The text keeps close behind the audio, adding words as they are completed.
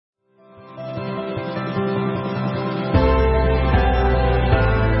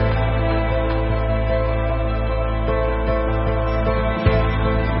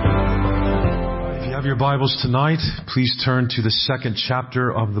Bibles tonight, please turn to the second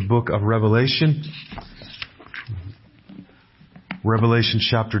chapter of the book of Revelation. Revelation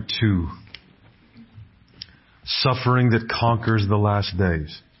chapter 2. Suffering that conquers the last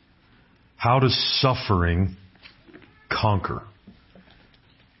days. How does suffering conquer?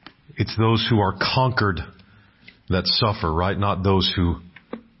 It's those who are conquered that suffer, right? Not those who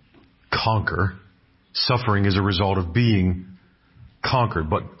conquer. Suffering is a result of being conquered,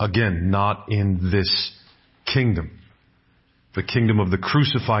 but again, not in this kingdom. The kingdom of the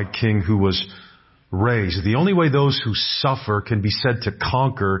crucified King who was raised. The only way those who suffer can be said to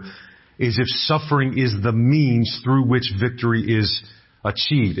conquer is if suffering is the means through which victory is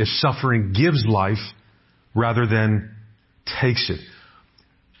achieved. If suffering gives life rather than takes it.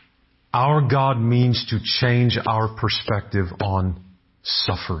 Our God means to change our perspective on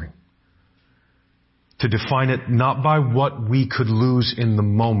suffering. To define it not by what we could lose in the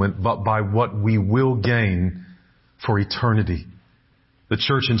moment, but by what we will gain for eternity. The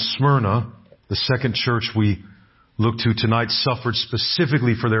church in Smyrna, the second church we look to tonight, suffered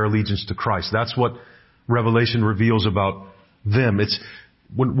specifically for their allegiance to Christ. That's what Revelation reveals about them. It's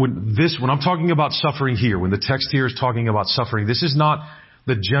when I'm talking about suffering here, when the text here is talking about suffering, this is not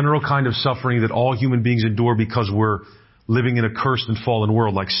the general kind of suffering that all human beings endure because we're living in a cursed and fallen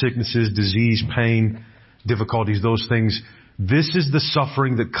world, like sicknesses, disease, pain, difficulties, those things. This is the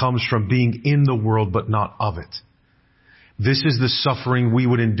suffering that comes from being in the world but not of it. This is the suffering we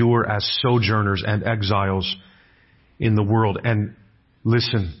would endure as sojourners and exiles in the world. And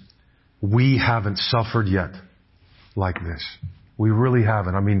listen, we haven't suffered yet like this. We really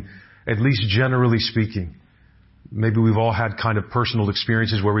haven't. I mean, at least generally speaking. Maybe we've all had kind of personal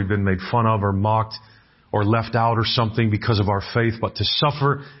experiences where we've been made fun of or mocked or left out or something because of our faith. But to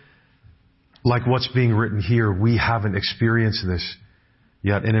suffer like what's being written here, we haven't experienced this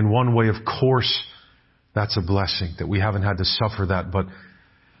yet. And in one way, of course, that's a blessing that we haven't had to suffer that. But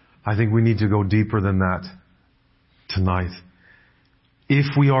I think we need to go deeper than that tonight.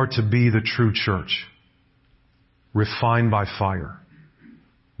 If we are to be the true church, refined by fire,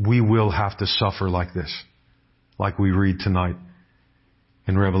 we will have to suffer like this, like we read tonight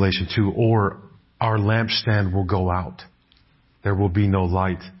in Revelation 2, or our lampstand will go out. There will be no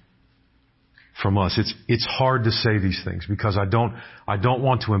light from us. It's hard to say these things because I don't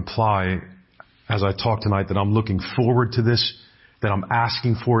want to imply as I talk tonight that I'm looking forward to this, that I'm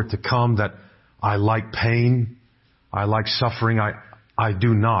asking for it to come, that I like pain, I like suffering. I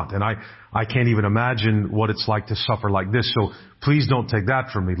do not. And I can't even imagine what it's like to suffer like this. So please don't take that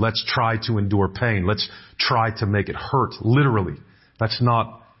from me. Let's try to endure pain. Let's try to make it hurt, literally. That's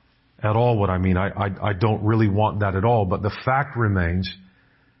not at all what I mean. I don't really want that at all. But the fact remains,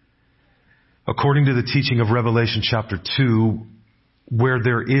 according to the teaching of Revelation chapter 2, where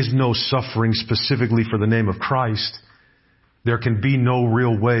there is no suffering specifically for the name of Christ, there can be no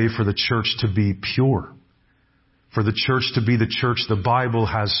real way for the church to be pure. For the church to be the church the Bible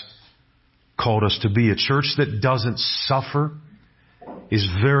has called us to be. A church that doesn't suffer is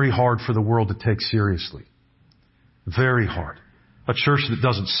very hard for the world to take seriously. Very hard. A church that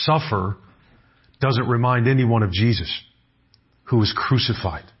doesn't suffer doesn't remind anyone of Jesus, who was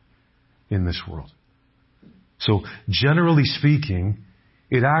crucified in this world. So, generally speaking,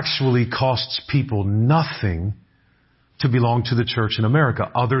 it actually costs people nothing to belong to the church in America,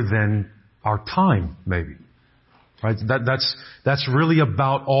 other than our time, maybe. Right? That's really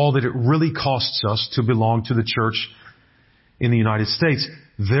about all that it really costs us to belong to the church in the United States.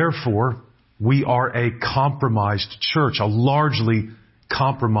 Therefore, we are a compromised church, a largely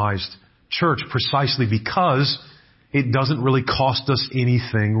compromised church, precisely because it doesn't really cost us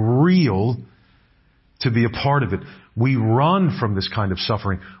anything real to be a part of it. We run from this kind of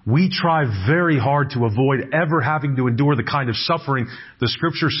suffering. We try very hard to avoid ever having to endure the kind of suffering the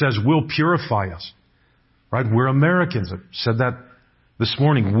Scripture says will purify us. Right? We're Americans. I said that this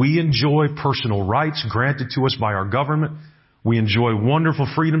morning. We enjoy personal rights granted to us by our government. We enjoy wonderful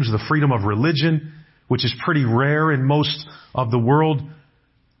freedoms, the freedom of religion, which is pretty rare in most of the world.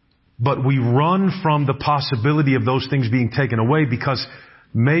 But we run from the possibility of those things being taken away because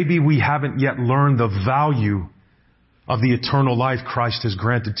maybe we haven't yet learned the value of the eternal life Christ has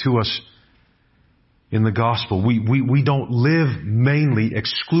granted to us in the gospel. We don't live mainly,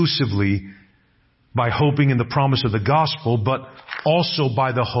 exclusively by hoping in the promise of the gospel, but also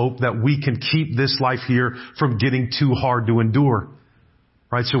by the hope that we can keep this life here from getting too hard to endure.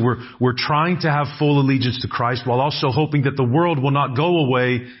 Right? So we're trying to have full allegiance to Christ while also hoping that the world will not go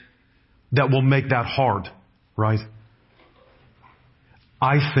away that will make that hard. Right?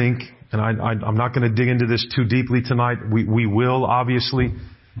 I think, and I'm not going to dig into this too deeply tonight. We will, obviously.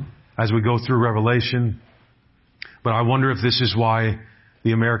 as we go through Revelation. But I wonder if this is why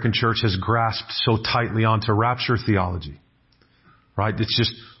the American church has grasped so tightly onto rapture theology. Right? It's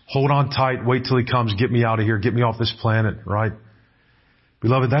just hold on tight, wait till He comes, get me out of here, get me off this planet, right?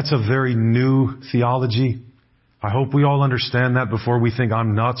 Beloved, that's a very new theology. I hope we all understand that before we think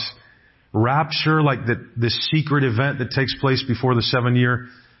I'm nuts. Rapture, like this secret event that takes place before the 7-year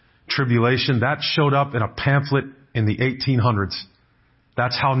tribulation, that showed up in a pamphlet in the 1800s.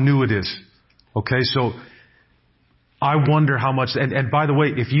 That's how new it is. Okay, so I wonder how much, and by the way,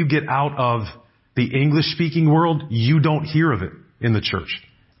 if you get out of the English-speaking world, you don't hear of it in the church.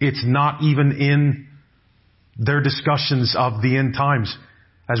 It's not even in their discussions of the end times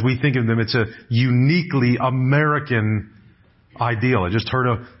as we think of them. It's a uniquely American ideal. I just heard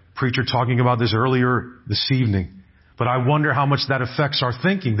a preacher talking about this earlier this evening. But I wonder how much that affects our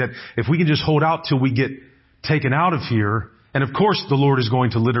thinking, that if we can just hold out till we get taken out of here, and of course the Lord is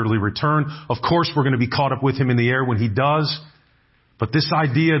going to literally return. Of course we're going to be caught up with Him in the air when He does. But this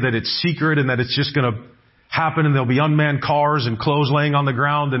idea that it's secret and that it's just going to happen and there'll be unmanned cars and clothes laying on the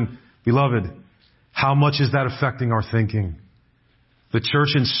ground, and beloved, how much is that affecting our thinking? The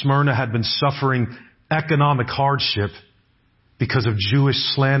church in Smyrna had been suffering economic hardship because of Jewish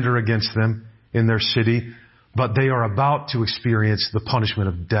slander against them in their city, but they are about to experience the punishment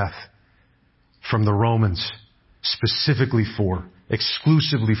of death from the Romans,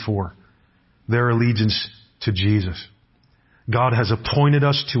 exclusively for their allegiance to Jesus. God has appointed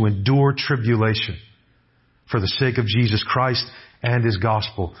us to endure tribulation for the sake of Jesus Christ and His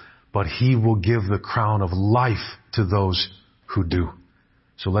gospel, but He will give the crown of life to those who do.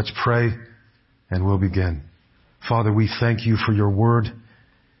 So let's pray and we'll begin. Father, we thank You for Your word.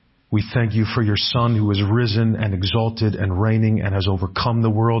 We thank You for Your Son who is risen and exalted and reigning and has overcome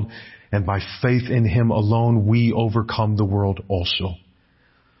the world. And by faith in Him alone, we overcome the world also.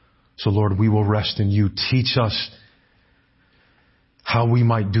 So Lord, we will rest in You. Teach us how we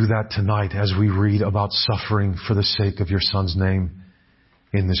might do that tonight as we read about suffering for the sake of Your Son's name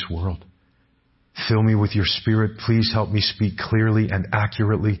in this world. Fill me with Your Spirit. Please help me speak clearly and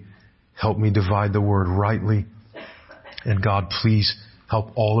accurately. Help me divide the word rightly. And God, please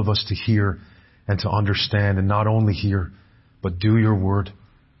help all of us to hear and to understand, and not only hear, but do Your word.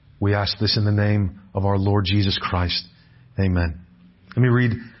 We ask this in the name of our Lord Jesus Christ. Amen. Let me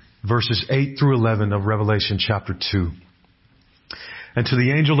read verses 8 through 11 of Revelation chapter 2. And to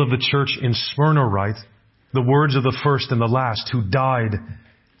the angel of the church in Smyrna write, the words of the first and the last who died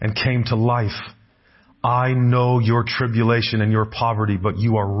and came to life. I know your tribulation and your poverty, but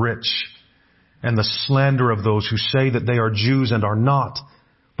you are rich, and the slander of those who say that they are Jews and are not,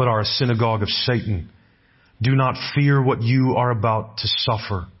 but are a synagogue of Satan. Do not fear what you are about to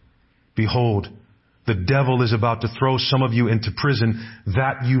suffer. Behold, the devil is about to throw some of you into prison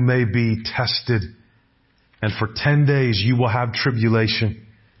that you may be tested. And for 10 days you will have tribulation.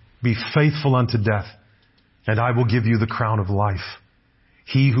 Be faithful unto death, and I will give you the crown of life.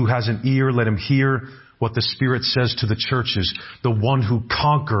 He who has an ear, let him hear what the Spirit says to the churches. The one who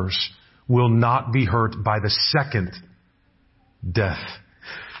conquers will not be hurt by the second death.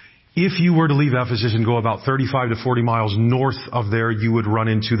 If you were to leave Ephesus and go about 35 to 40 miles north of there, you would run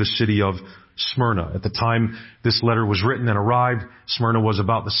into the city of Smyrna. At the time this letter was written and arrived, Smyrna was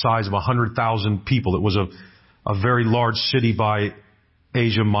about the size of 100,000 people. It was a very large city by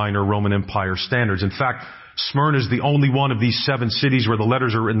Asia Minor Roman Empire standards. In fact, Smyrna is the only one of these 7 cities where the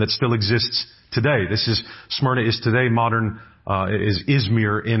letters are written that still exists today. Smyrna is today is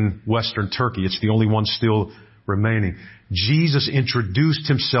Izmir in western Turkey. It's the only one still remaining. Jesus introduced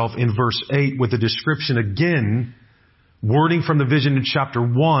Himself in verse 8 with a description again, wording from the vision in chapter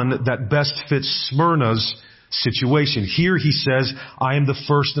 1 that best fits Smyrna's situation. Here He says, I am the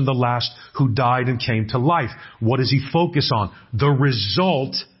first and the last who died and came to life. What does He focus on? The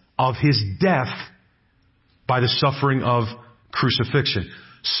result of His death by the suffering of crucifixion.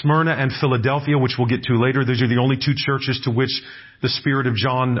 Smyrna and Philadelphia, which we'll get to later, these are the only 2 churches to which the Spirit of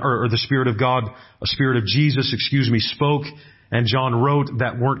John, or the Spirit of God, a Spirit of Jesus, spoke, and John wrote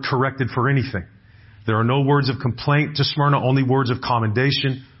that weren't corrected for anything. There are no words of complaint to Smyrna, only words of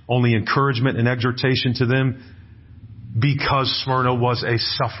commendation, only encouragement and exhortation to them, because Smyrna was a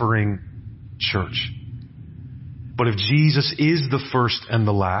suffering church. But if Jesus is the first and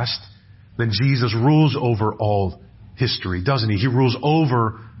the last, then Jesus rules over all history, doesn't He? He rules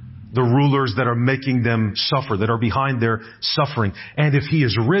over the rulers that are making them suffer, that are behind their suffering. And if He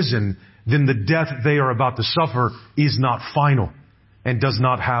is risen, then the death they are about to suffer is not final and does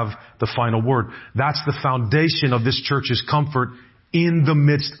not have the final word. That's the foundation of this church's comfort in the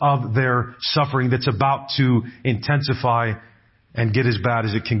midst of their suffering that's about to intensify and get as bad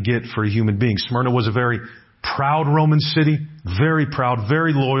as it can get for a human being. Smyrna was a very proud Roman city, very proud,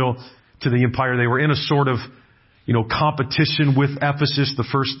 very loyal to the empire. They were in a sort of, competition with Ephesus, the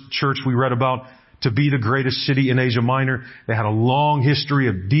first church we read about, to be the greatest city in Asia Minor. They had a long history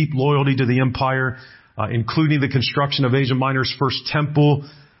of deep loyalty to the empire, including the construction of Asia Minor's first temple,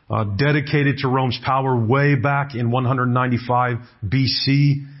 dedicated to Rome's power way back in 195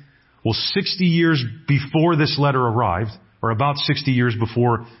 BC. Well, 60 years before this letter arrived, or about 60 years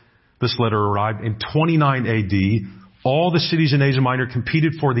before this letter arrived, in 29 AD, all the cities in Asia Minor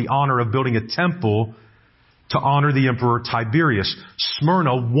competed for the honor of building a temple to honor the emperor Tiberius.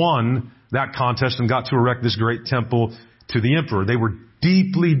 Smyrna won that contest and got to erect this great temple to the emperor. They were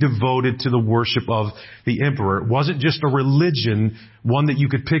deeply devoted to the worship of the emperor. It wasn't just a religion, one that you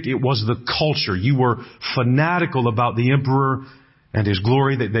could pick. It was the culture. You were fanatical about the emperor and his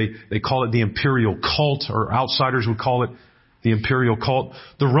glory. They call it the imperial cult, or outsiders would call it the imperial cult.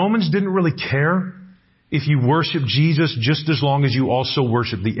 The Romans didn't really care if you worship Jesus, just as long as you also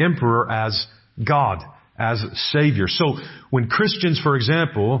worship the emperor as God, as Savior. So when Christians, for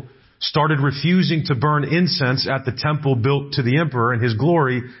example, started refusing to burn incense at the temple built to the emperor and his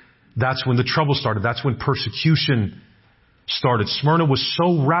glory, that's when the trouble started. That's when persecution started. Smyrna was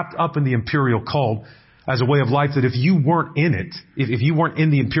so wrapped up in the imperial cult as a way of life that if you weren't in it, if you weren't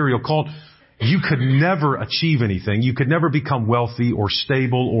in the imperial cult, you could never achieve anything. You could never become wealthy or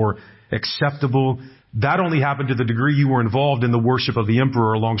stable or acceptable. That only happened to the degree you were involved in the worship of the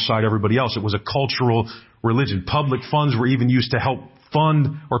emperor alongside everybody else. It was a cultural religion. Public funds were even used to help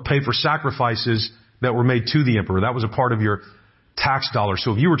fund or pay for sacrifices that were made to the emperor. That was a part of your tax dollar.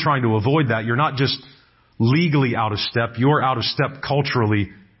 So if you were trying to avoid that, you're not just legally out of step, you're out of step culturally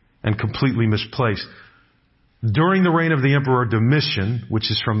and completely misplaced. During the reign of the Emperor Domitian, which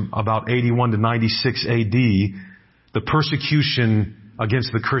is from about 81 to 96 AD, the persecution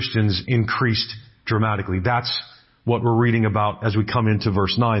against the Christians increased dramatically. That's what we're reading about as we come into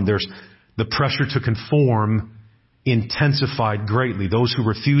verse 9. There's the pressure to conform intensified greatly. Those who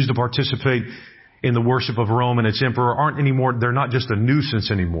refuse to participate in the worship of Rome and its emperor aren't anymore, they're not just a nuisance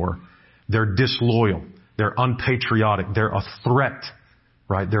anymore. They're disloyal. They're unpatriotic. They're a threat,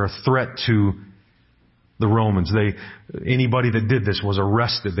 right? They're a threat to the Romans. Anybody that did this was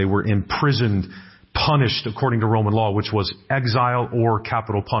arrested. They were imprisoned, punished according to Roman law, which was exile or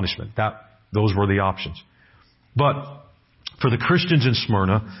capital punishment. Those were the options. But for the Christians in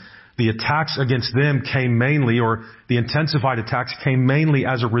Smyrna, the attacks against them came mainly, or the intensified attacks came mainly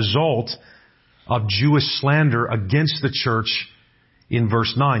as a result of Jewish slander against the church in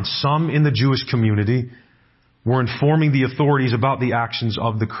verse 9. Some in the Jewish community were informing the authorities about the actions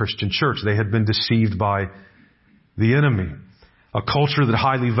of the Christian church. They had been deceived by the enemy. A culture that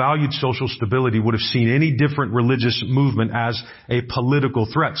highly valued social stability would have seen any different religious movement as a political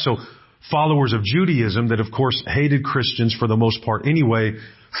threat. So followers of Judaism that, of course, hated Christians for the most part anyway,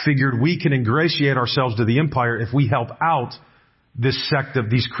 figured we can ingratiate ourselves to the empire if we help out this sect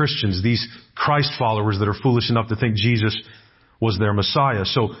of these Christians, these Christ followers that are foolish enough to think Jesus was their Messiah.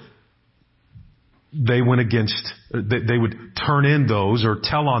 So they went against, they would turn in those or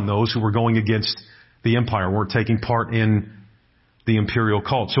tell on those who were going against the empire, weren't taking part in the imperial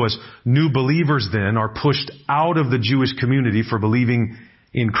cult. So as new believers then are pushed out of the Jewish community for believing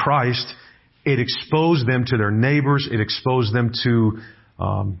in Christ, it exposed them to their neighbors. It exposed them to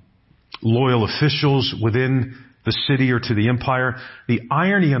loyal officials within the city or to the empire. The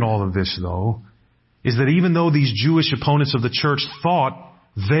irony in all of this, though, is that even though these Jewish opponents of the church thought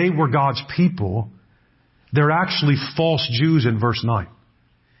they were God's people, they're actually false Jews in verse 9.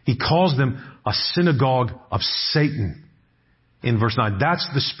 He calls them a synagogue of Satan in verse 9. That's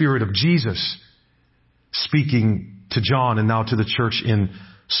the Spirit of Jesus speaking to John and now to the church in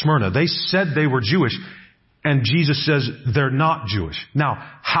Smyrna. They said they were Jewish, and Jesus says they're not Jewish.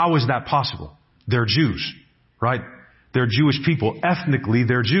 Now, how is that possible? They're Jews, right? They're Jewish people. Ethnically,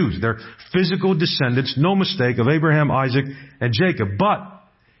 they're Jews. They're physical descendants, no mistake, of Abraham, Isaac, and Jacob. But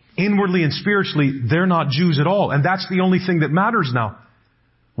inwardly and spiritually, they're not Jews at all. And that's the only thing that matters now.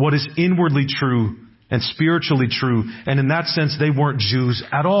 What is inwardly true and spiritually true. And in that sense, they weren't Jews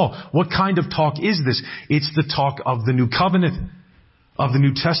at all. What kind of talk is this? It's the talk of the new covenant, of the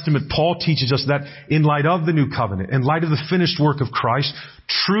New Testament. Paul teaches us that in light of the new covenant, in light of the finished work of Christ,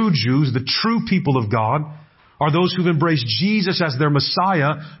 true Jews, the true people of God, are those who've embraced Jesus as their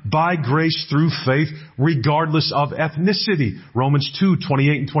Messiah by grace through faith, regardless of ethnicity. Romans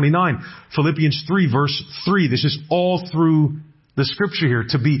 2:28 and 29. Philippians 3, verse 3. This is all through the Scripture here.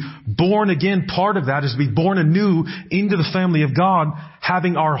 To be born again, part of that is to be born anew into the family of God,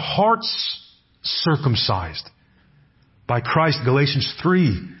 having our hearts circumcised by Christ. Galatians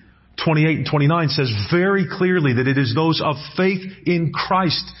 3:28 and 29 says very clearly that it is those of faith in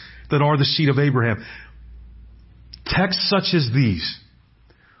Christ that are the seed of Abraham. Texts such as these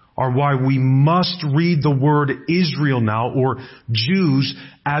are why we must read the word Israel now, or Jews,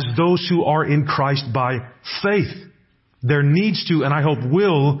 as those who are in Christ by faith. There needs to, and I hope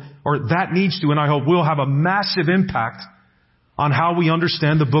will, or that needs to, and I hope will have a massive impact on how we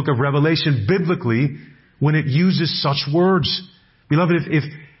understand the book of Revelation biblically when it uses such words. Beloved, if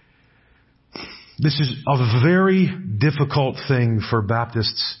this is a very difficult thing for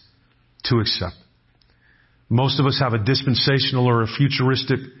Baptists to accept. Most of us have a dispensational or a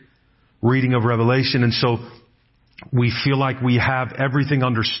futuristic reading of Revelation, and so we feel like we have everything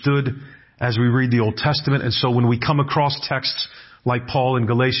understood as we read the Old Testament. And so when we come across texts like Paul in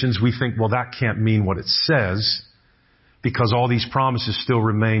Galatians, we think, well, that can't mean what it says, because all these promises still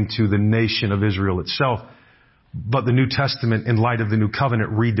remain to the nation of Israel itself. But the New Testament, in light of the New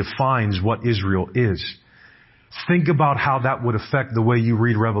Covenant, redefines what Israel is. Think about how that would affect the way you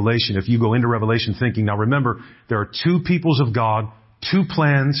read Revelation if you go into Revelation thinking, now remember, there are two peoples of God, two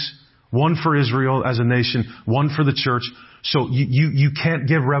plans, one for Israel as a nation, one for the church. So you can't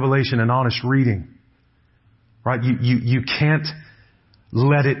give Revelation an honest reading. Right? You can't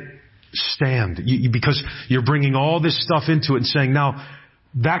let it stand. Because you're bringing all this stuff into it and saying, now,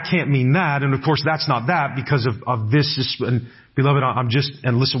 that can't mean that, and of course that's not that because of this. And beloved,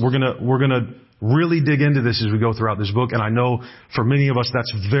 and listen, we're gonna really dig into this as we go throughout this book, and I know for many of us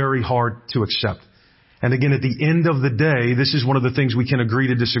that's very hard to accept. And again, at the end of the day, this is one of the things we can agree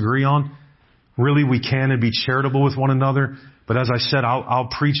to disagree on. Really, we can and be charitable with one another. But as I said, I'll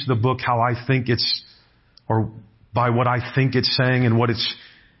preach the book how I think it's, or by what I think it's saying and what it's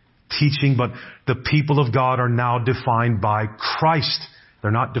teaching. But the people of God are now defined by Christ.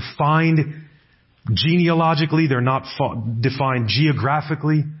 They're not defined genealogically. They're not defined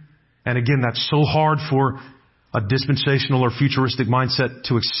geographically. And again, that's so hard for a dispensational or futuristic mindset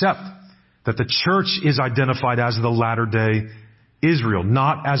to accept, that the church is identified as the latter-day Israel,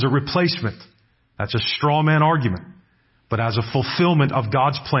 not as a replacement. That's a straw man argument, but as a fulfillment of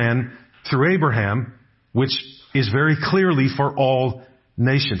God's plan through Abraham, which is very clearly for all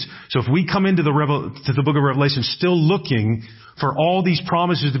nations. So if we come into to the book of Revelation still looking for all these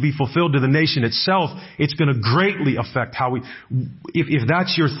promises to be fulfilled to the nation itself, it's going to greatly affect how if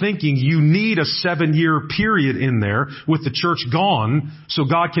that's your thinking, you need a 7-year period in there with the church gone so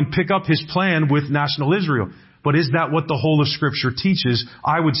God can pick up His plan with national Israel. But is that what the whole of Scripture teaches?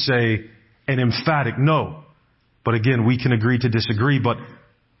 I would say an emphatic no. But again, we can agree to disagree, but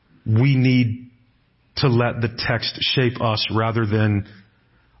we need to let the text shape us rather than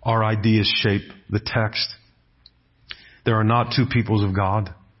our ideas shape the text. There are not two peoples of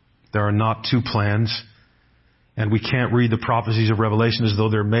God. There are not two plans. And we can't read the prophecies of Revelation as though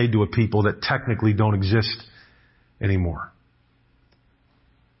they're made to a people that technically don't exist anymore.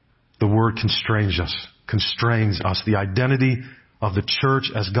 The word constrains us. The identity of the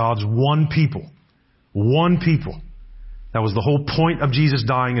church as God's one people. One people. That was the whole point of Jesus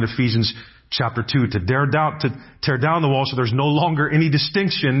dying in Ephesians chapter 2, to tear down the wall so there's no longer any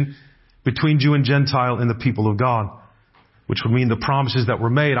distinction between Jew and Gentile in the people of God. Which would mean the promises that were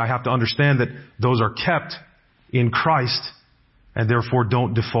made, I have to understand that those are kept in Christ and therefore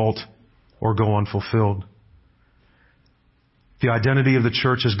don't default or go unfulfilled. The identity of the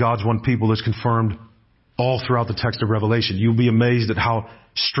church as God's one people is confirmed all throughout the text of Revelation. You'll be amazed at how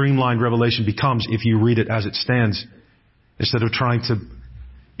streamlined Revelation becomes if you read it as it stands, instead of trying to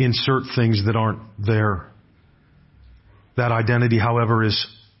insert things that aren't there. That identity, however, is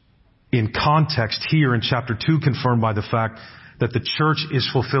in context here in chapter 2 confirmed by the fact that the church is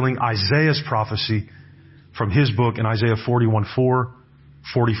fulfilling Isaiah's prophecy from his book in Isaiah 41:4,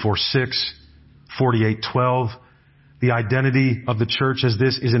 44:6, 48:12. The identity of the church as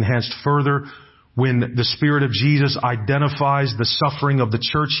this is enhanced further when the Spirit of Jesus identifies the suffering of the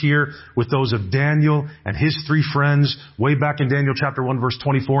church here with those of Daniel and his 3 friends way back in Daniel chapter 1 verse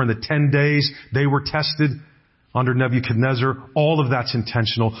 24. In the 10 days they were tested under Nebuchadnezzar. All of that's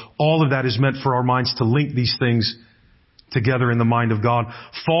intentional. All of that is meant for our minds to link these things together in the mind of God.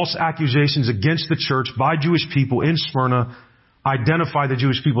 False accusations against the church by Jewish people in Smyrna identify the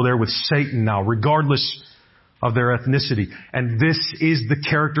Jewish people there with Satan now, regardless of their ethnicity. And this is the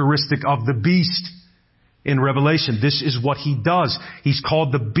characteristic of the beast in Revelation. This is what he does. He's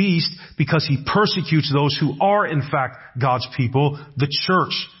called the beast because he persecutes those who are in fact God's people, the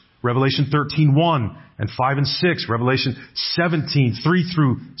church. Revelation 13:1 and 5 and 6. Revelation 17:3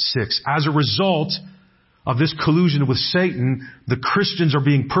 through 6. As a result, of this collusion with Satan, the Christians are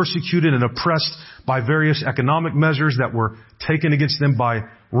being persecuted and oppressed by various economic measures that were taken against them by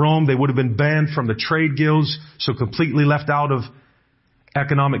Rome. They would have been banned from the trade guilds, so completely left out of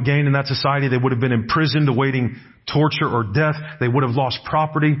economic gain in that society. They would have been imprisoned awaiting torture or death. They would have lost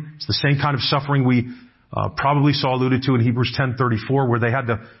property. It's the same kind of suffering we probably saw alluded to in Hebrews 10:34, where they had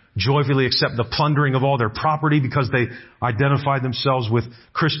to joyfully accept the plundering of all their property because they identified themselves with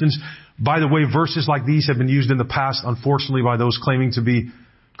Christians. By the way, verses like these have been used in the past, unfortunately, by those claiming to be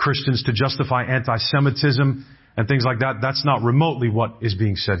Christians to justify anti-Semitism and things like that. That's not remotely what is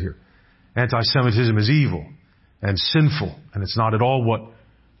being said here. Anti-Semitism is evil and sinful, and it's not at all what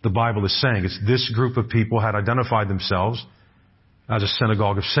the Bible is saying. It's this group of people had identified themselves as a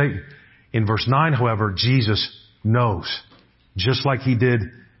synagogue of Satan. In verse 9, however, Jesus knows, just like He did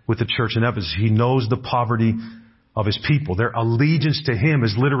with the church in Ephesus. He knows the poverty of His people. Their allegiance to Him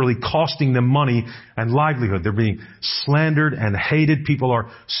is literally costing them money and livelihood. They're being slandered and hated. People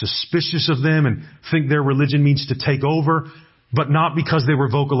are suspicious of them and think their religion means to take over, but not because they were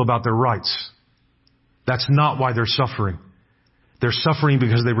vocal about their rights. That's not why they're suffering. They're suffering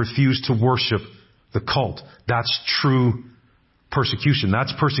because they refuse to worship the cult. That's true persecution.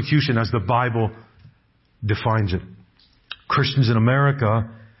 That's persecution as the Bible defines it. Christians in America,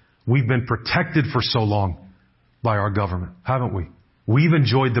 we've been protected for so long by our government, haven't we? We've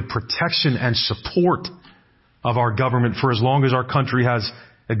enjoyed the protection and support of our government for as long as our country has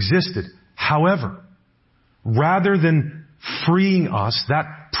existed. However, rather than freeing us, that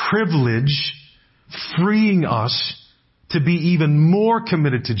privilege, freeing us to be even more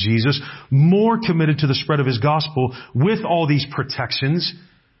committed to Jesus, more committed to the spread of His gospel with all these protections,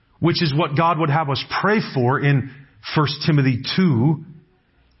 which is what God would have us pray for in 1 Timothy 2,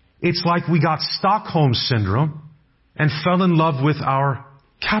 it's like we got Stockholm Syndrome and fell in love with our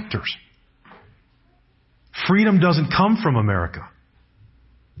captors. Freedom doesn't come from America.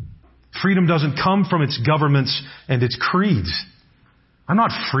 Freedom doesn't come from its governments and its creeds. I'm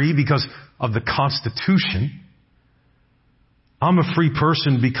not free because of the Constitution. I'm a free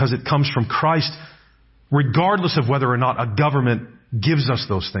person because it comes from Christ, regardless of whether or not a government gives us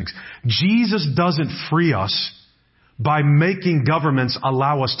those things. Jesus doesn't free us by making governments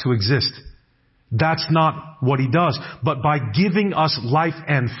allow us to exist. That's not what He does. But by giving us life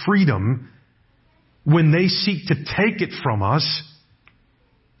and freedom when they seek to take it from us.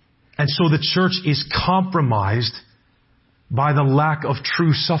 And so the church is compromised by the lack of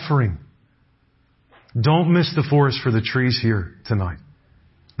true suffering. Don't miss the forest for the trees here tonight.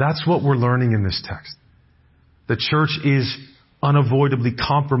 That's what we're learning in this text. The church is unavoidably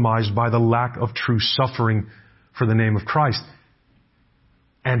compromised by the lack of true suffering for the name of Christ.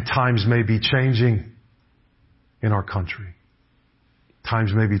 And times may be changing in our country.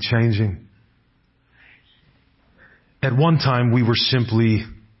 Times may be changing. At one time, we were simply,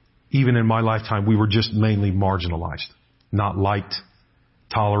 even in my lifetime, we were just mainly marginalized. Not liked,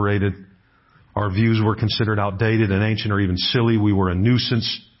 tolerated. Our views were considered outdated and ancient or even silly. We were a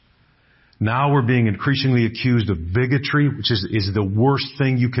nuisance. Now we're being increasingly accused of bigotry, which is the worst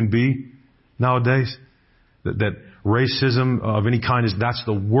thing you can be nowadays. That racism of any kind that's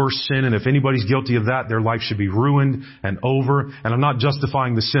the worst sin. And if anybody's guilty of that, their life should be ruined and over. And I'm not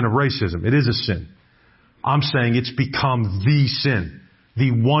justifying the sin of racism. It is a sin. I'm saying it's become the sin.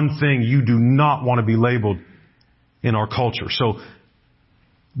 The one thing you do not want to be labeled in our culture. So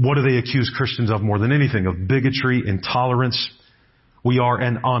what do they accuse Christians of more than anything? Of bigotry, intolerance. We are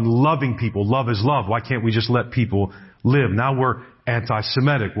an unloving people. Love is love. Why can't we just let people live? Now we're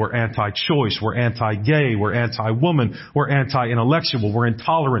anti-Semitic. We're anti-choice. We're anti-gay. We're anti-woman. We're anti-intellectual. We're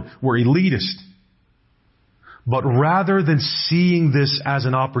intolerant. We're elitist. But rather than seeing this as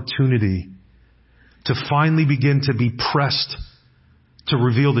an opportunity to finally begin to be pressed to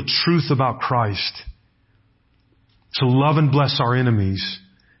reveal the truth about Christ, to love and bless our enemies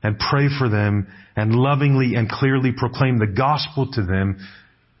and pray for them and lovingly and clearly proclaim the gospel to them,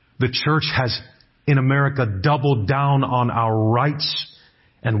 the church has in America doubled down on our rights,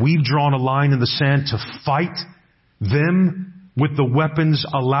 and we've drawn a line in the sand to fight them with the weapons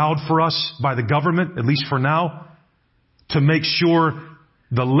allowed for us by the government, at least for now, to make sure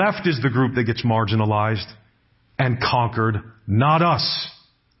the left is the group that gets marginalized and conquered, not us.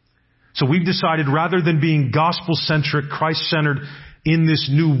 So we've decided, rather than being gospel-centric, Christ-centered in this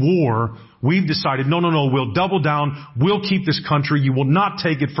new war, we've decided, no, we'll double down. We'll keep this country. You will not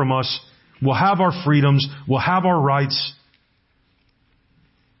take it from us. We'll have our freedoms. We'll have our rights.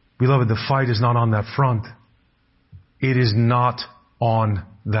 Beloved, the fight is not on that front. It is not on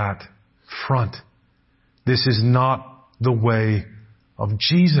that front. This is not the way of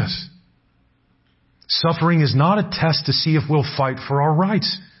Jesus. Suffering is not a test to see if we'll fight for our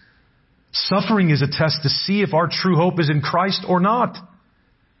rights. Suffering is a test to see if our true hope is in Christ or not.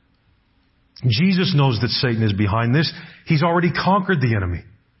 Jesus knows that Satan is behind this. He's already conquered the enemy.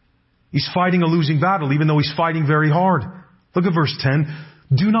 He's fighting a losing battle, even though he's fighting very hard. Look at verse 10.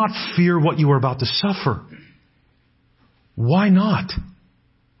 Do not fear what you are about to suffer. Why not?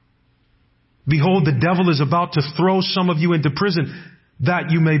 Behold, the devil is about to throw some of you into prison,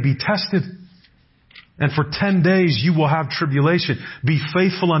 that you may be tested. And for 10 days you will have tribulation. Be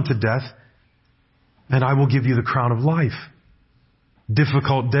faithful unto death, and I will give you the crown of life.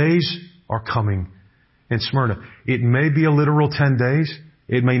 Difficult days are coming in Smyrna. It may be a literal 10 days.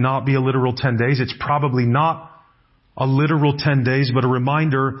 It may not be a literal 10 days. It's probably not a literal 10 days, but a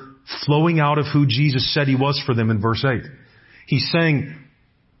reminder flowing out of who Jesus said He was for them in verse 8. He's saying,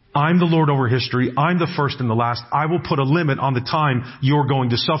 I'm the Lord over history. I'm the first and the last. I will put a limit on the time you're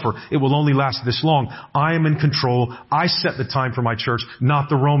going to suffer. It will only last this long. I am in control. I set the time for my church, not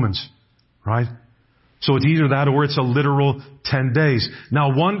the Romans. Right? So it's either that or it's a literal 10 days.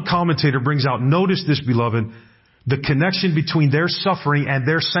 Now, one commentator brings out, notice this, beloved, the connection between their suffering and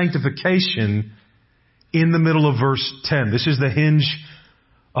their sanctification in the middle of verse 10. This is the hinge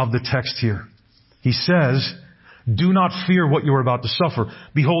of the text here. He says, do not fear what you are about to suffer.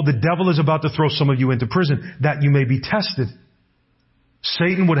 Behold, the devil is about to throw some of you into prison, that you may be tested.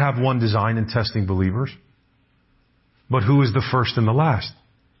 Satan would have one design in testing believers. But who is the first and the last?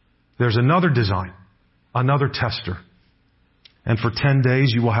 There's another design, another tester. And for 10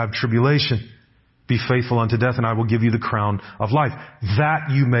 days you will have tribulation. Be faithful unto death, and I will give you the crown of life, that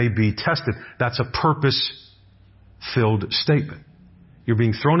you may be tested. That's a purpose-filled statement. You're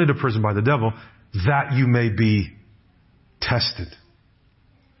being thrown into prison by the devil, that you may be tested.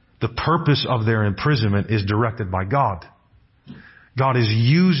 The purpose of their imprisonment is directed by God. God is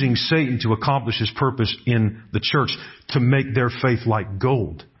using Satan to accomplish His purpose in the church, to make their faith like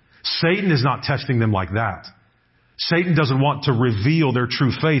gold. Satan is not testing them like that. Satan doesn't want to reveal their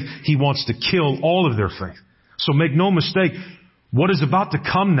true faith. He wants to kill all of their faith. So make no mistake, what is about to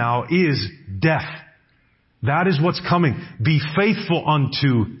come now is death. That is what's coming. Be faithful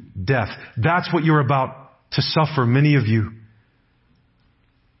unto death. That's what you're about to suffer, many of you.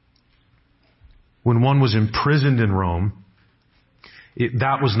 When one was imprisoned in Rome,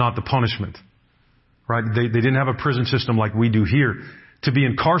 that was not the punishment. Right? They didn't have a prison system like we do here. To be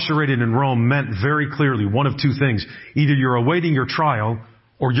incarcerated in Rome meant very clearly one of two things. Either you're awaiting your trial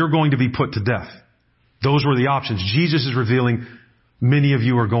or you're going to be put to death. Those were the options. Jesus is revealing many of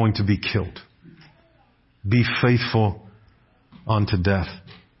you are going to be killed. Be faithful unto death.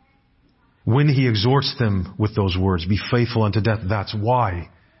 When He exhorts them with those words, be faithful unto death, that's why.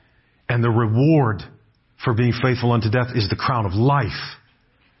 And the reward for being faithful unto death is the crown of life.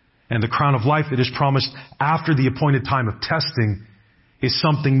 And the crown of life that is promised after the appointed time of testing is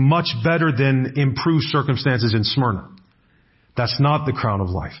something much better than improved circumstances in Smyrna. That's not the crown of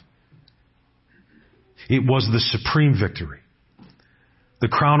life. It was the supreme victory. The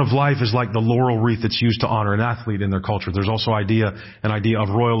crown of life is like the laurel wreath that's used to honor an athlete in their culture. There's also an idea of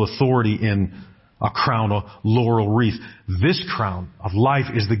royal authority in a crown, a laurel wreath. This crown of life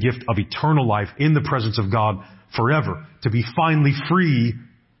is the gift of eternal life in the presence of God forever, to be finally free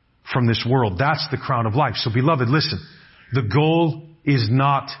from this world. That's the crown of life. So beloved, listen, the goal is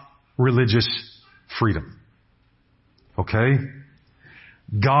not religious freedom. Okay?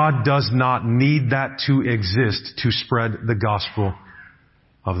 God does not need that to exist to spread the gospel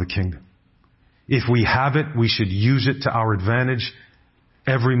of the kingdom. If we have it, we should use it to our advantage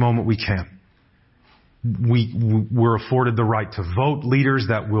every moment we can. We're afforded the right to vote leaders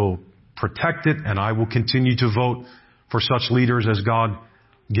that will protect it, and I will continue to vote for such leaders as God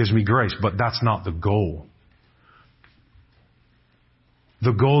gives me grace. But that's not the goal.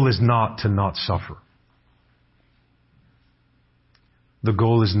 The goal is not to not suffer. The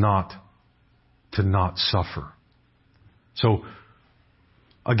goal is not to not suffer. So,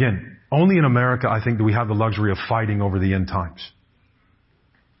 again, only in America, I think, do we have the luxury of fighting over the end times.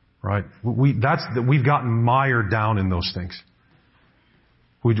 Right? We've gotten mired down in those things.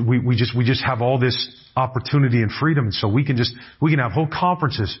 We just have all this opportunity and freedom, so we can have whole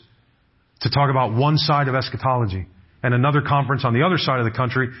conferences to talk about one side of eschatology, and another conference on the other side of the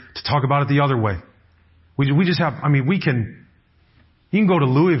country to talk about it the other way. You can go to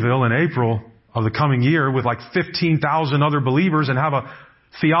Louisville in April of the coming year with like 15,000 other believers and have a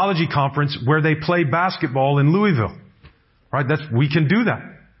theology conference where they play basketball in Louisville. Right? We can do that.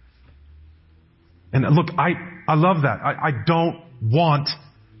 And look, I love that. I don't want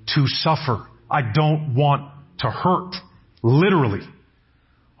to suffer. I don't want to hurt. Literally.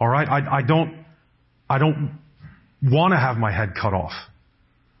 Alright? I I don't want to have my head cut off.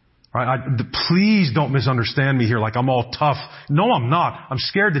 Right? Please don't misunderstand me here like I'm all tough. No, I'm not. I'm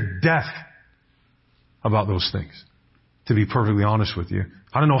scared to death about those things, to be perfectly honest with you.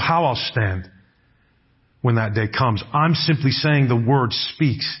 I don't know how I'll stand when that day comes. I'm simply saying the Word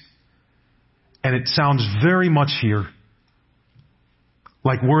speaks. And it sounds very much here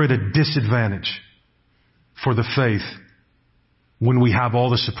like we're at a disadvantage for the faith when we have all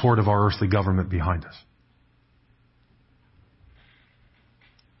the support of our earthly government behind us.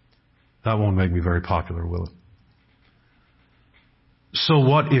 That won't make me very popular, will it? So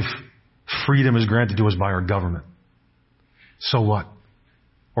what if freedom is granted to us by our government? So what?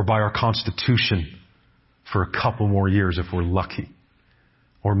 Or by our Constitution for a couple more years if we're lucky.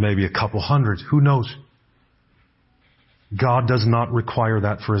 Or maybe a couple hundreds. Who knows? God does not require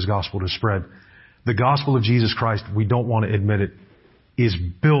that for His gospel to spread. The gospel of Jesus Christ, we don't want to admit it, is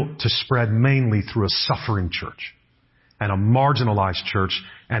built to spread mainly through a suffering church and a marginalized church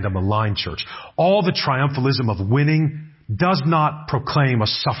and a maligned church. All the triumphalism of winning does not proclaim a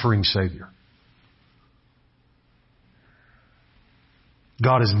suffering Savior.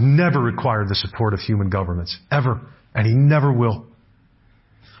 God has never required the support of human governments, ever, and He never will.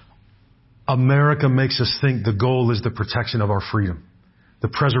 America makes us think the goal is the protection of our freedom, the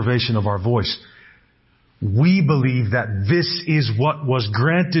preservation of our voice. We believe that this is what was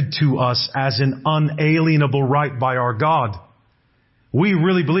granted to us as an unalienable right by our God. We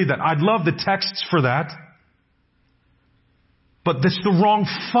really believe that. I'd love the texts for that. But that's the wrong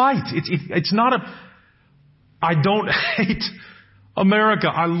fight. It's not a... I don't hate America.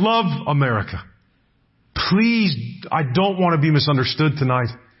 I love America. Please, I don't want to be misunderstood tonight.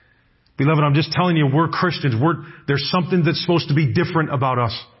 Beloved, I'm just telling you, we're Christians. There's something that's supposed to be different about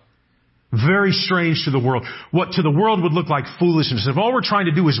us. Very strange to the world. What to the world would look like foolishness. If all we're trying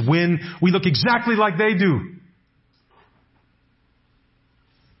to do is win, we look exactly like they do.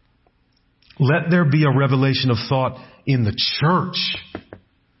 Let there be a revelation of thought in the church.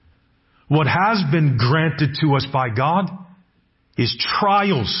 What has been granted to us by God is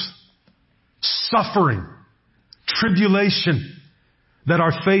trials, suffering, tribulation, that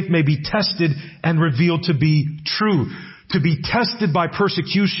our faith may be tested and revealed to be true. To be tested by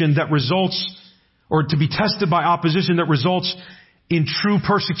persecution that results, or to be tested by opposition that results in true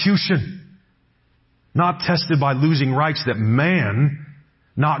persecution. Not tested by losing rights that man,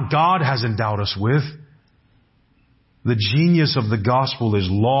 not God, has endowed us with. The genius of the gospel is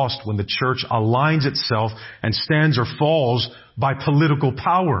lost when the church aligns itself and stands or falls by political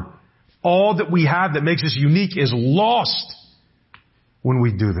power. All that we have that makes us unique is lost when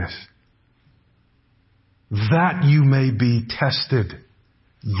we do this. That you may be tested.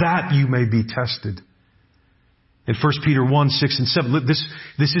 That you may be tested. In 1 Peter 1, 6 and 7,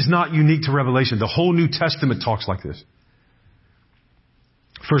 this is not unique to Revelation. The whole New Testament talks like this.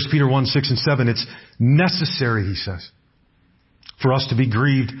 1 Peter 1, 6 and 7, it's necessary, he says, for us to be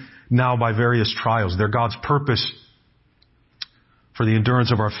grieved now by various trials. They're God's purpose for the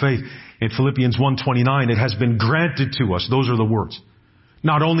endurance of our faith. In Philippians 1:29, it has been granted to us. Those are the words.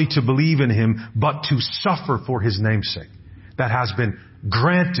 Not only to believe in Him, but to suffer for His name's sake. That has been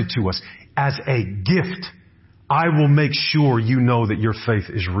granted to us as a gift. I will make sure you know that your faith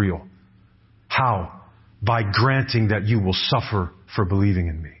is real. How? By granting that you will suffer for believing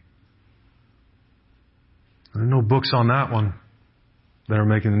in me. There are no books on that one that are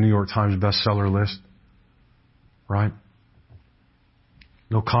making the New York Times bestseller list. Right?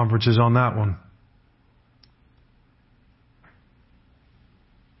 No conferences on that one.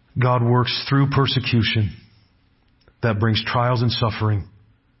 God works through persecution that brings trials and suffering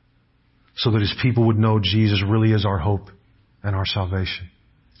so that His people would know Jesus really is our hope and our salvation.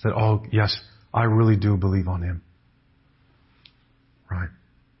 That, oh, yes, I really do believe on Him. Right?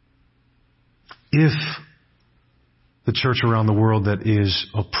 If the church around the world that is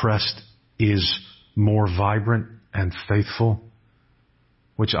oppressed is more vibrant and faithful,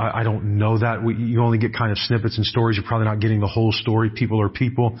 which I don't know that. You only get kind of snippets and stories. You're probably not getting the whole story. People are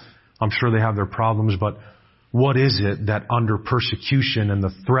people. I'm sure they have their problems, but what is it that under persecution and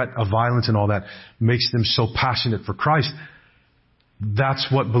the threat of violence and all that makes them so passionate for Christ? That's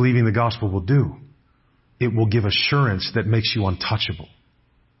what believing the gospel will do. It will give assurance that makes you untouchable.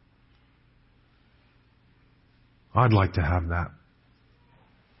 I'd like to have that.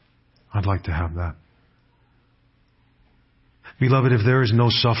 I'd like to have that. Beloved, if there is no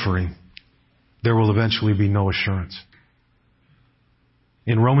suffering, there will eventually be no assurance.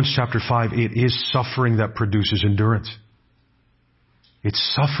 In Romans chapter 5, it is suffering that produces endurance. It's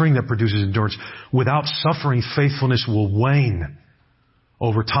suffering that produces endurance. Without suffering, faithfulness will wane.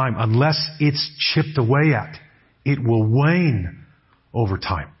 over time. Unless it's chipped away at, it will wane over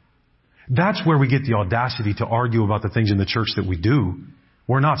time. That's where we get the audacity to argue about the things in the church that we do.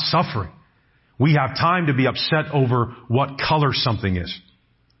 We're not suffering. We have time to be upset over what color something is.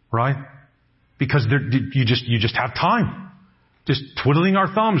 Right? Because you just have time. Just twiddling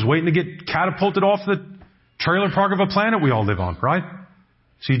our thumbs, waiting to get catapulted off the trailer park of a planet we all live on, right?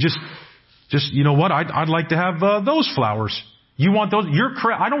 So you just, you know what? I'd like to have those flowers. You want those? You're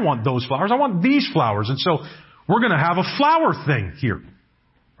correct. I don't want those flowers. I want these flowers. And so we're going to have a flower thing here.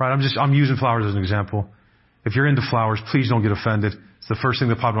 Right? I'm using flowers as an example. If you're into flowers, please don't get offended. It's the first thing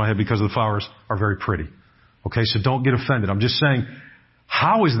that popped in my head because the flowers are very pretty. Okay? So don't get offended. I'm just saying,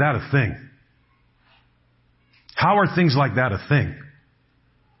 how is that a thing? How are things like that a thing?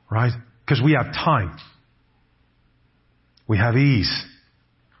 Right? Because we have time. We have ease.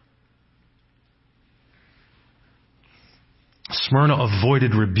 Smyrna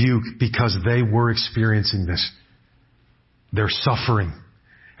avoided rebuke because they were experiencing this. Their suffering.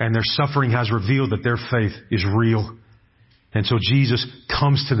 And their suffering has revealed that their faith is real. And so Jesus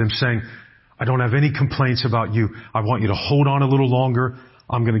comes to them saying, I don't have any complaints about you. I want you to hold on a little longer.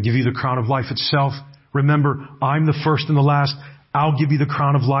 I'm going to give you the crown of life itself. Remember, I'm the first and the last. I'll give you the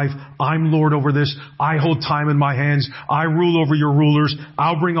crown of life. I'm Lord over this. I hold time in my hands. I rule over your rulers.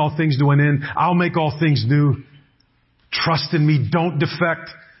 I'll bring all things to an end. I'll make all things new. Trust in me. Don't defect.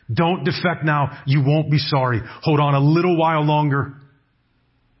 Don't defect now. You won't be sorry. Hold on a little while longer.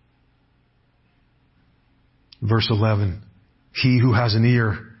 Verse 11. He who has an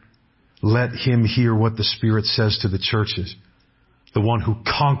ear, let him hear what the Spirit says to the churches. The one who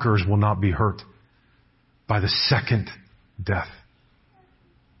conquers will not be hurt by the second death.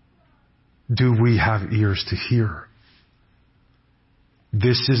 Do we have ears to hear?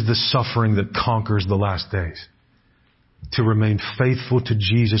 This is the suffering that conquers the last days. To remain faithful to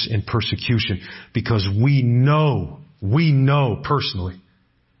Jesus in persecution, because we know personally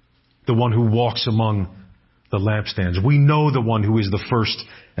the one who walks among the lampstands. We know the one who is the first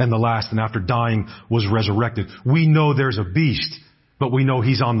and the last, and after dying was resurrected. We know there's a beast, but we know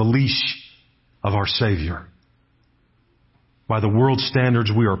he's on the leash of our Savior. By the world's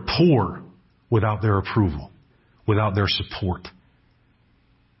standards, we are poor without their approval, without their support.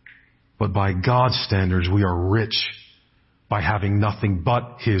 But by God's standards, we are rich by having nothing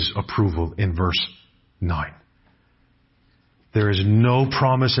but His approval in verse 9. There is no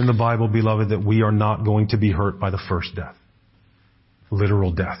promise in the Bible, beloved, that we are not going to be hurt by the first death.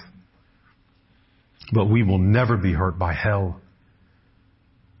 Literal death. But we will never be hurt by hell.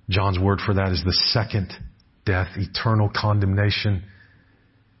 John's word for that is the second death, eternal condemnation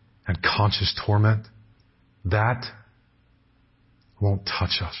and conscious torment. That won't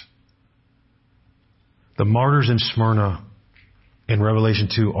touch us. The martyrs in Smyrna in Revelation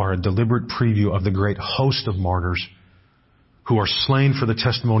 2 are a deliberate preview of the great host of martyrs who are slain for the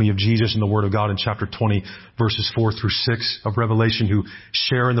testimony of Jesus and the Word of God in chapter 20, verses 4 through 6 of Revelation, who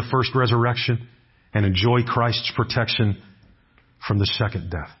share in the first resurrection and enjoy Christ's protection from the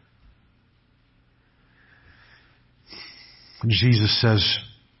second death. Jesus says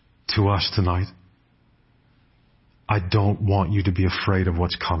to us tonight, I don't want you to be afraid of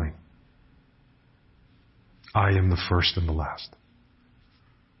what's coming. I am the first and the last.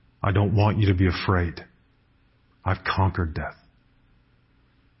 I don't want you to be afraid. I've conquered death.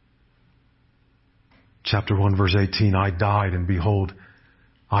 Chapter 1, verse 18, I died, and behold,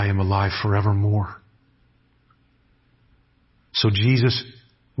 I am alive forevermore. So Jesus,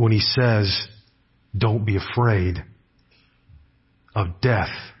 when He says, don't be afraid of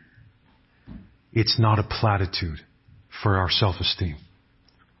death, it's not a platitude for our self-esteem.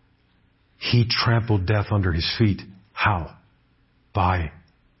 He trampled death under His feet. How? By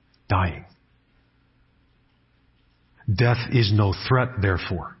dying. Death is no threat,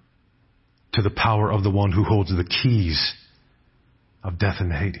 therefore, to the power of the one who holds the keys of death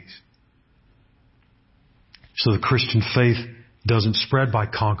and Hades. So the Christian faith doesn't spread by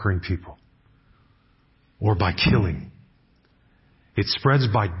conquering people or by killing. It spreads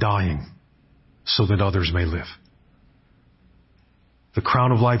by dying so that others may live. The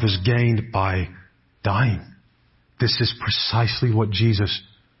crown of life is gained by dying. This is precisely what Jesus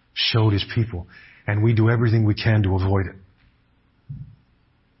showed His people, and we do everything we can to avoid it.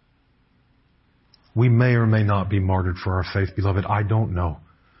 We may or may not be martyred for our faith, beloved. I don't know.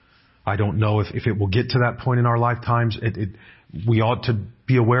 I don't know if it will get to that point in our lifetimes. We ought to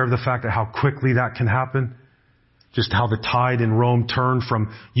be aware of the fact that how quickly that can happen. Just how the tide in Rome turned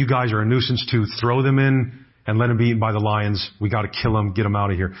from, you guys are a nuisance, to throw them in and let them be eaten by the lions. We got to kill them, get them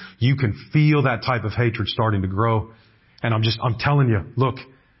out of here. You can feel that type of hatred starting to grow. And I'm telling you, look,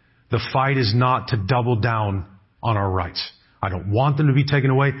 the fight is not to double down on our rights. I don't want them to be taken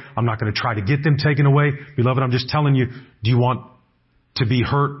away. I'm not going to try to get them taken away. Beloved, I'm just telling you, do you want to be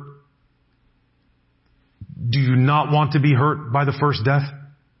hurt? Do you not want to be hurt by the first death?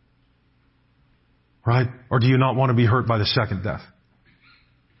 Right? Or do you not want to be hurt by the second death?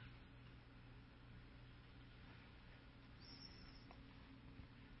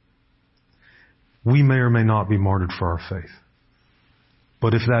 We may or may not be martyred for our faith.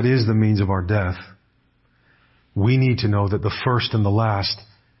 But if that is the means of our death, we need to know that the first and the last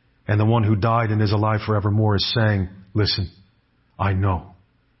and the one who died and is alive forevermore is saying, listen, I know.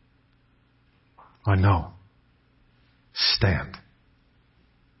 I know. Stand.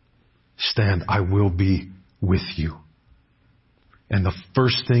 Stand. I will be with you. And the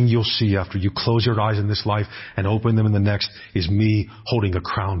first thing you'll see after you close your eyes in this life and open them in the next is me holding a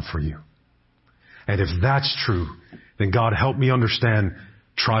crown for you. And if that's true, then God help me understand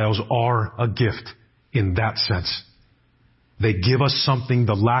trials are a gift in that sense. They give us something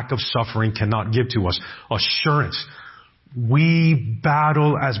the lack of suffering cannot give to us. Assurance. We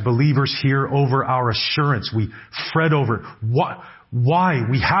battle as believers here over our assurance. We fret over it. Why?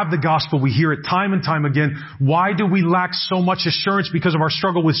 We have the gospel. We hear it time and time again. Why do we lack so much assurance because of our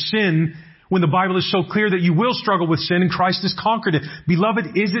struggle with sin when the Bible is so clear that you will struggle with sin and Christ has conquered it?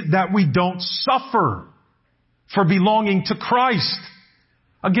 Beloved, is it that we don't suffer for belonging to Christ?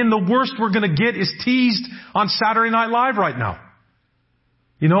 Again, the worst we're going to get is teased on Saturday Night Live right now.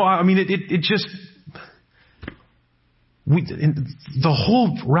 You know, I mean, the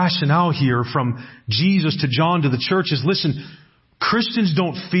whole rationale here from Jesus to John to the church is, listen, Christians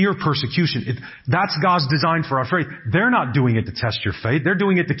don't fear persecution. That's God's design for our faith. They're not doing it to test your faith. They're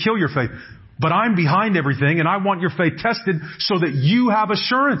doing it to kill your faith. But I'm behind everything, and I want your faith tested so that you have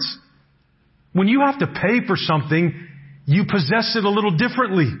assurance. When you have to pay for something, you possess it a little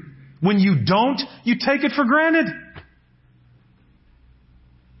differently. When you don't, you take it for granted.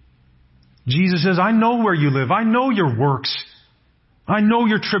 Jesus says, I know where you live. I know your works. I know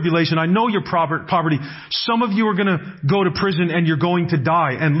your tribulation. I know your poverty. Some of you are going to go to prison and you're going to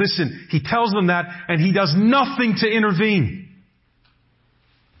die. And listen, he tells them that and he does nothing to intervene.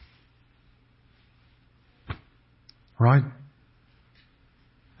 Right?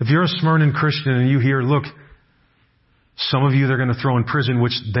 If you're a Smyrna Christian and you hear, look, some of you they're going to throw in prison,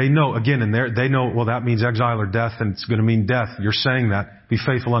 which they know, again, and they know, well, that means exile or death, and it's going to mean death. You're saying that. Be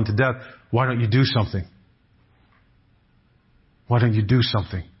faithful unto death. Why don't you do something? Why don't you do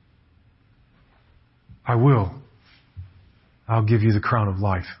something? I will. I'll give you the crown of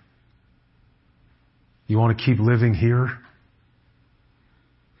life. You want to keep living here?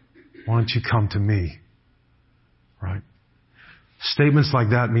 Why don't you come to me? Right? Statements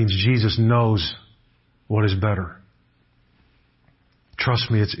like that means Jesus knows what is better.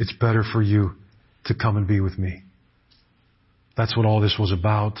 Trust me, it's better for you to come and be with me. That's what all this was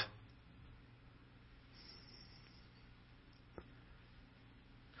about.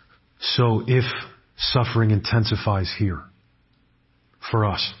 So if suffering intensifies here for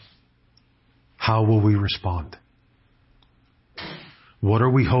us, how will we respond? What are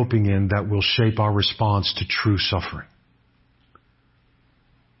we hoping in that will shape our response to true suffering?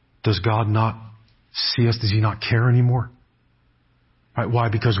 Does God not see us? Does He not care anymore? Right? Why?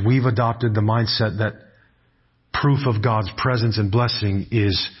 Because we've adopted the mindset that proof of God's presence and blessing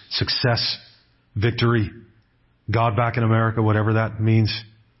is success, victory, God back in America, whatever that means,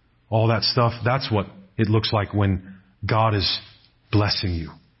 all that stuff. That's what it looks like when God is blessing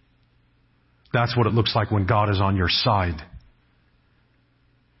you. That's what it looks like when God is on your side.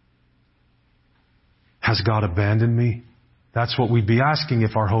 Has God abandoned me? That's what we'd be asking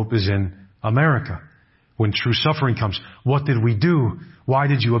if our hope is in America. When true suffering comes, what did we do? Why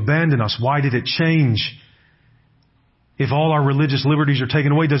did you abandon us? Why did it change? If all our religious liberties are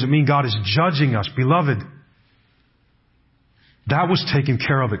taken away, does it mean God is judging us? Beloved, that was taken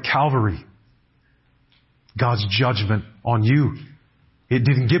care of at Calvary. God's judgment on you. It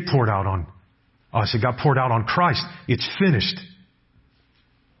didn't get poured out on us. It got poured out on Christ. It's finished.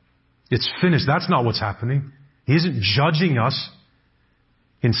 It's finished. That's not what's happening. He isn't judging us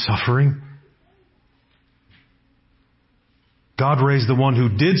in suffering. God raised the one who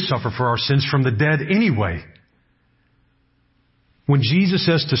did suffer for our sins from the dead anyway. When Jesus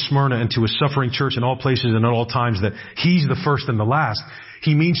says to Smyrna and to His suffering church in all places and at all times that He's the first and the last,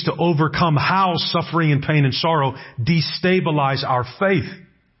 He means to overcome how suffering and pain and sorrow destabilize our faith.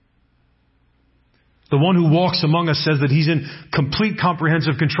 The one who walks among us says that He's in complete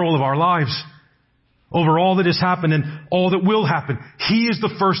comprehensive control of our lives, over all that has happened and all that will happen. He is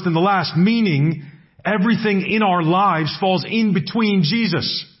the first and the last, meaning Everything in our lives falls in between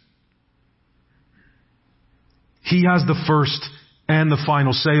Jesus. He has the first and the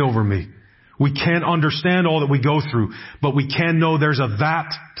final say over me. We can't understand all that we go through, but we can know there's a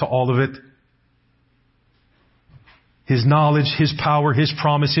that to all of it. His knowledge, His power, His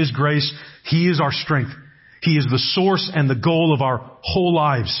promise, His grace. He is our strength. He is the source and the goal of our whole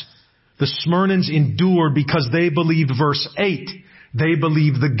lives. The Smyrnans endured because they believed verse 8. They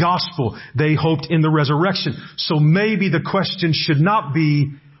believed the gospel. They hoped in the resurrection. So maybe the question should not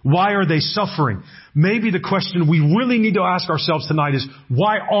be, why are they suffering? Maybe the question we really need to ask ourselves tonight is,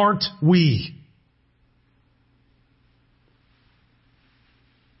 why aren't we?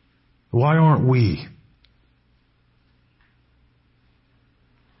 Why aren't we?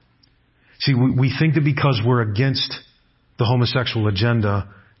 See, we think that because we're against the homosexual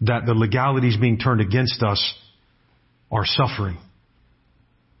agenda, that the legalities being turned against us are suffering.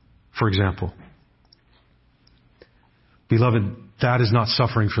 For example, beloved, that is not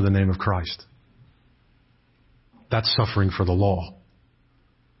suffering for the name of Christ. That's suffering for the law.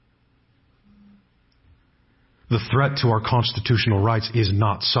 The threat to our constitutional rights is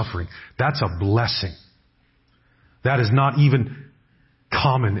not suffering. That's a blessing. That is not even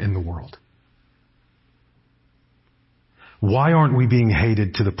common in the world. Why aren't we being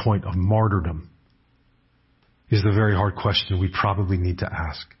hated to the point of martyrdom? Is the very hard question we probably need to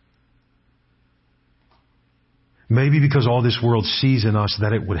ask. Maybe because all this world sees in us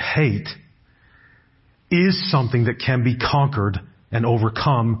that it would hate is something that can be conquered and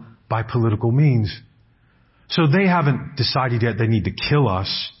overcome by political means. So they haven't decided yet they need to kill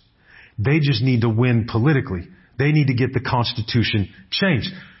us. They just need to win politically. They need to get the Constitution changed.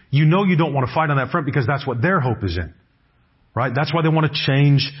 You know you don't want to fight on that front because that's what their hope is in. Right? That's why they want to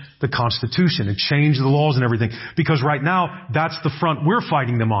change the Constitution and change the laws and everything. Because right now, that's the front we're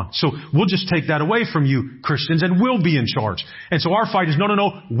fighting them on. So we'll just take that away from you, Christians, and we'll be in charge. And so our fight is, no,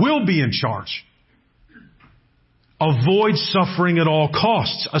 we'll be in charge. Avoid suffering at all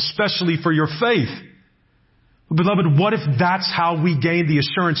costs, especially for your faith. Beloved, what if that's how we gain the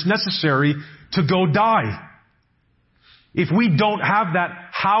assurance necessary to go die? If we don't have that,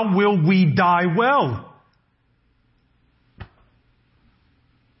 how will we die well?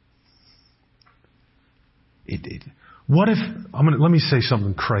 What if, let me say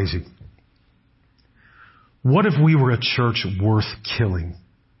something crazy. What if we were a church worth killing?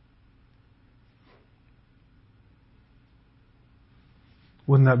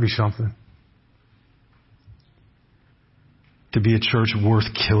 Wouldn't that be something? To be a church worth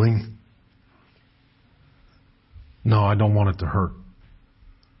killing? No, I don't want it to hurt.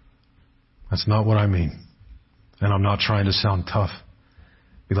 That's not what I mean. And I'm not trying to sound tough.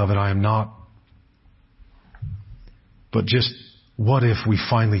 Beloved, I am not. But just what if we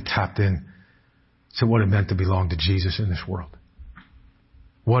finally tapped in to what it meant to belong to Jesus in this world?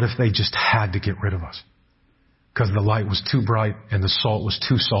 What if they just had to get rid of us? Because the light was too bright and the salt was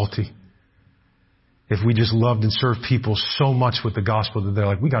too salty. If we just loved and served people so much with the gospel that they're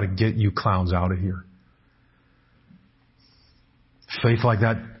like, we got to get you clowns out of here. Faith like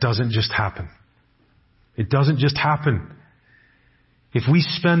that doesn't just happen. It doesn't just happen. If we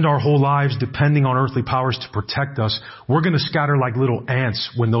spend our whole lives depending on earthly powers to protect us, we're going to scatter like little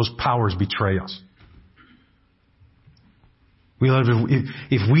ants when those powers betray us.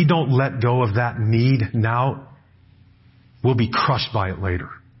 If we don't let go of that need now, we'll be crushed by it later.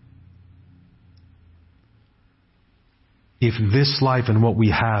 If this life and what we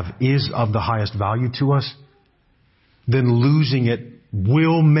have is of the highest value to us, then losing it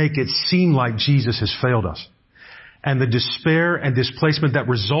will make it seem like Jesus has failed us. And the despair and displacement that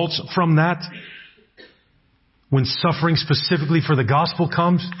results from that, when suffering specifically for the gospel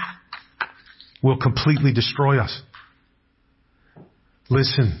comes, will completely destroy us.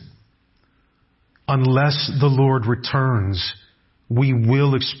 Listen, unless the Lord returns, we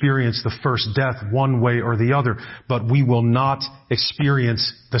will experience the first death one way or the other, but we will not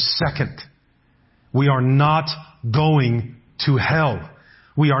experience the second. We are not going to hell.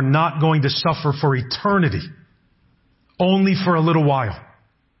 We are not going to suffer for eternity. Only for a little while.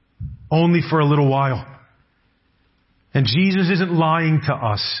 Only for a little while. And Jesus isn't lying to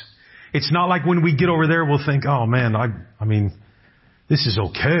us. It's not like when we get over there, we'll think, oh man, I mean, this is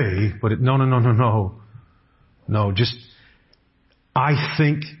okay. But no. No, just, I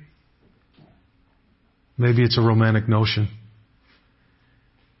think, maybe it's a romantic notion.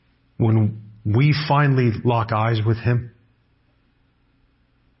 When we finally lock eyes with Him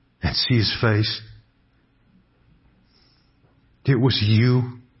and see His face, it was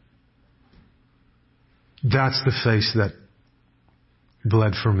you. That's the face that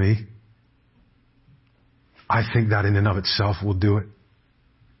bled for me. I think that in and of itself will do it.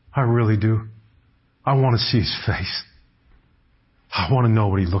 I really do. I want to see His face. I want to know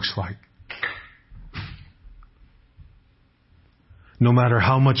what He looks like. No matter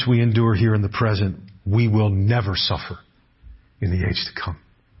how much we endure here in the present, we will never suffer in the age to come.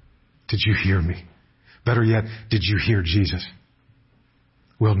 Did you hear me? Better yet, did you hear Jesus?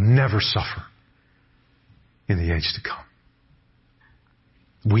 We'll never suffer in the age to come.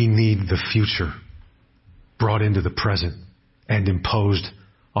 We need the future brought into the present and imposed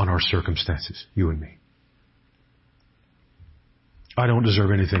on our circumstances, you and me. I don't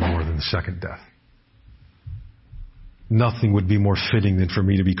deserve anything more than the second death. Nothing would be more fitting than for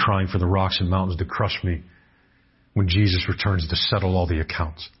me to be crying for the rocks and mountains to crush me when Jesus returns to settle all the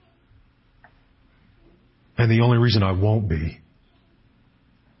accounts. And the only reason I won't be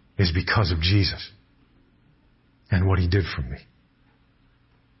is because of Jesus and what He did for me.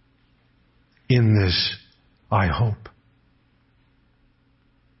 In this, I hope.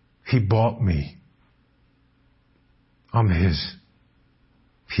 He bought me. I'm His.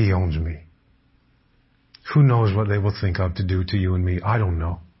 He owns me. Who knows what they will think of to do to you and me? I don't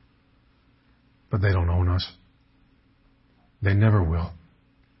know. But they don't own us. They never will.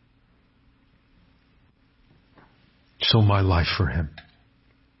 So my life for Him.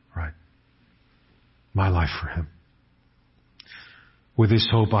 Right? My life for Him. With this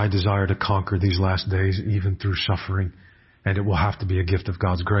hope, I desire to conquer these last days, even through suffering. And it will have to be a gift of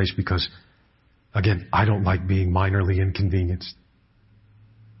God's grace because, again, I don't like being minorly inconvenienced.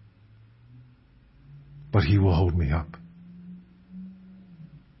 But He will hold me up.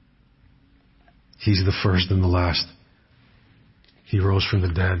 He's the first and the last. He rose from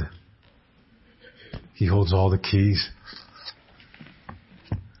the dead. He holds all the keys.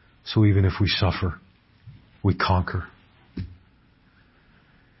 So even if we suffer, we conquer.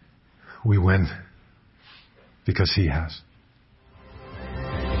 We win because He has.